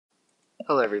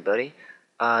Hello everybody.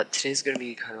 Today's going to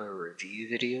be kind of a review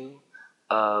video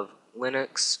of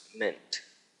Linux Mint.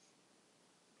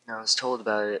 Now I was told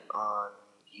about it on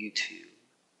YouTube,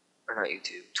 or not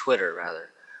YouTube, Twitter rather.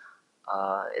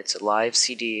 It's a live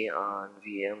CD on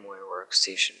VMware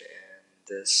Workstation, and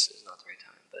this is not the right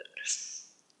time,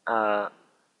 but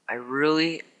I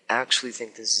really actually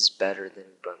think this is better than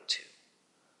Ubuntu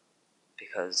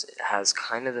because it has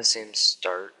kind of the same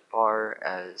start bar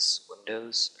as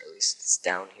Windows, or at least it's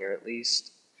down here at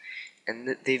least.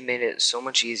 And they've made it so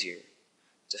much easier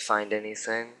to find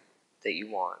anything that you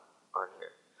want on here.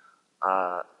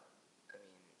 I mean,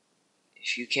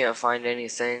 if you can't find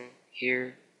anything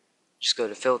here, just go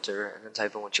to filter and then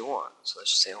type in what you want. So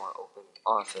let's just say I want Open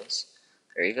Office.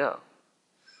 There you go.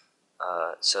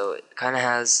 So it kind of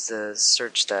has the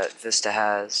search that Vista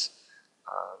has.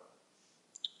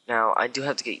 Now I do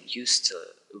have to get used to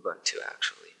Ubuntu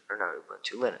actually, or not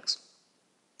Ubuntu, Linux.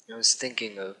 I was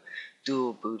thinking of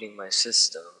dual booting my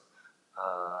system.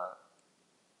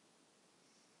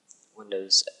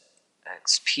 Windows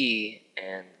XP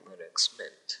and Linux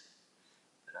Mint,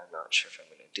 but I'm not sure if I'm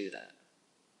going to do that.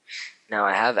 Now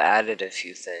I have added a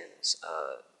few things,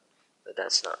 but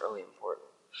that's not really important.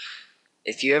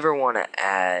 If you ever want to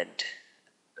add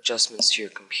adjustments to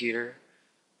your computer,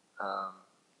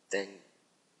 then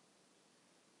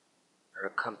or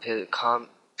compiz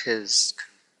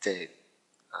config,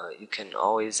 you can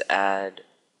always add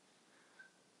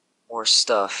more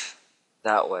stuff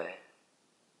that way.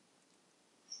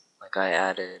 Like I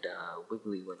added a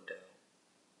wiggly window.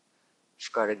 I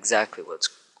forgot exactly what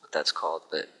that's called,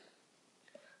 but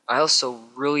I also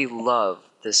really love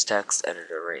this text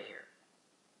editor right here.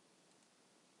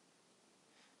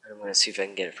 And I'm going to see if I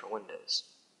can get it for Windows.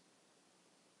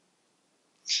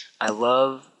 I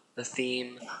love the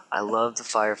theme. I love the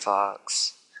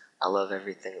Firefox. I love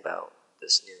everything about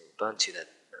this new Ubuntu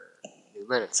new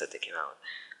Linux that they came out with.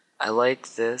 I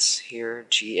like this here,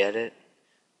 gedit.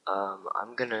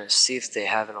 I'm going to see if they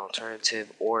have an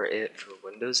alternative or it for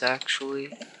Windows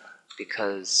actually,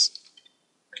 because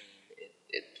I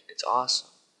mean, it's awesome.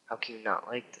 How can you not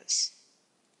like this?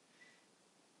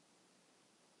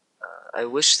 I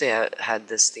wish they had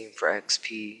this theme for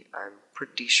XP. I'm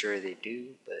pretty sure they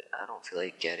do, but I don't feel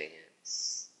like getting it.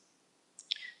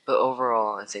 But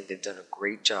overall, I think they've done a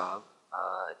great job.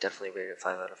 Definitely rated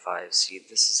 5 out of 5. See,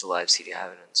 this is a live CD. I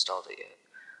haven't installed it yet.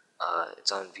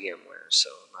 It's on VMware, so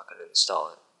I'm not going to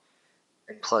install it.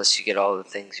 And plus, you get all the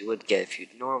things you would get if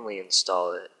you'd normally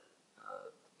install it.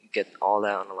 You get all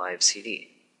that on a live CD.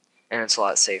 And it's a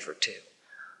lot safer, too.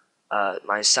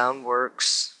 My sound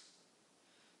works.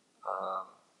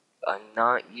 I'm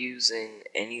not using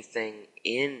anything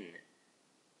in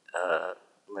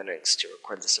Linux to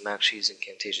record this. I'm actually using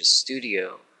Camtasia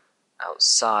Studio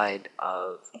outside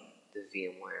of the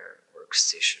VMware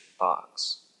Workstation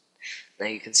box. Now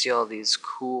you can see all these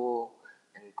cool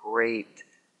and great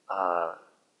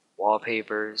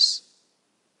wallpapers.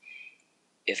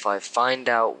 If I find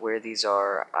out where these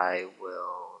are, I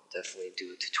will definitely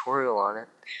do a tutorial on it.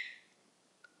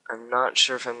 I'm not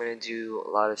sure if I'm going to do a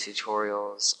lot of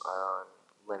tutorials on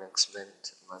Linux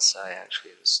Mint unless I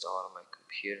actually install it on my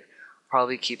computer. I'll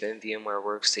probably keep it in VMware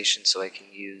Workstation so I can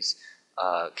use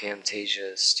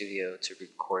Camtasia Studio to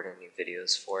record any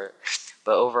videos for it.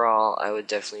 But overall, I would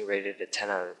definitely rate it a 10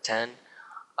 out of 10.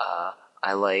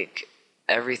 I like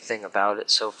everything about it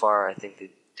so far. I think they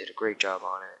did a great job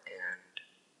on it, and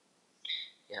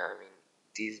yeah, I mean,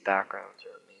 these backgrounds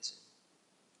are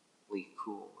amazingly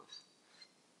cool.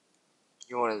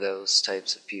 You're one of those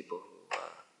types of people who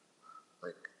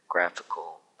like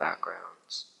graphical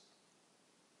backgrounds.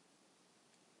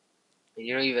 And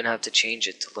you don't even have to change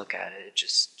it to look at it. It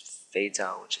just fades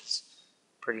out, which is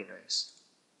pretty nice.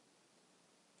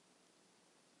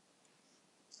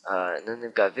 And then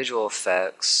they've got visual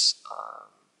effects.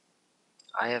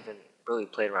 I haven't really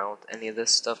played around with any of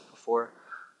this stuff before,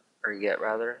 or yet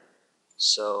rather.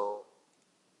 So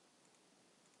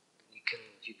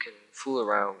you can fool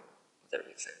around with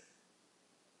everything.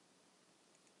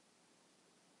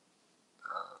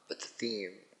 But the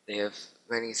theme, they have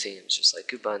many themes, just like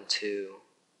Ubuntu.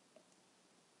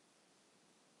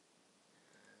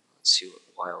 Let's see what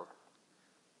Wild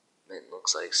Mint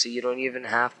looks like. See, you don't even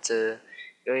have to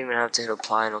hit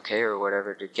apply and OK or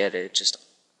whatever to get it. It just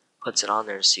puts it on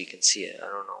there so you can see it. I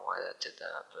don't know why that did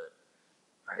that, but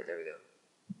alright, there we go.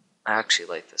 I actually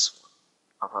like this one.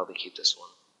 I'll probably keep this one.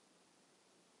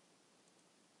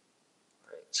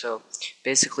 Alright, so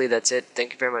basically that's it.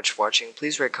 Thank you very much for watching.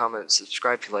 Please rate, comment,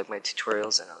 subscribe if you like my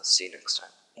tutorials, and I'll see you next time.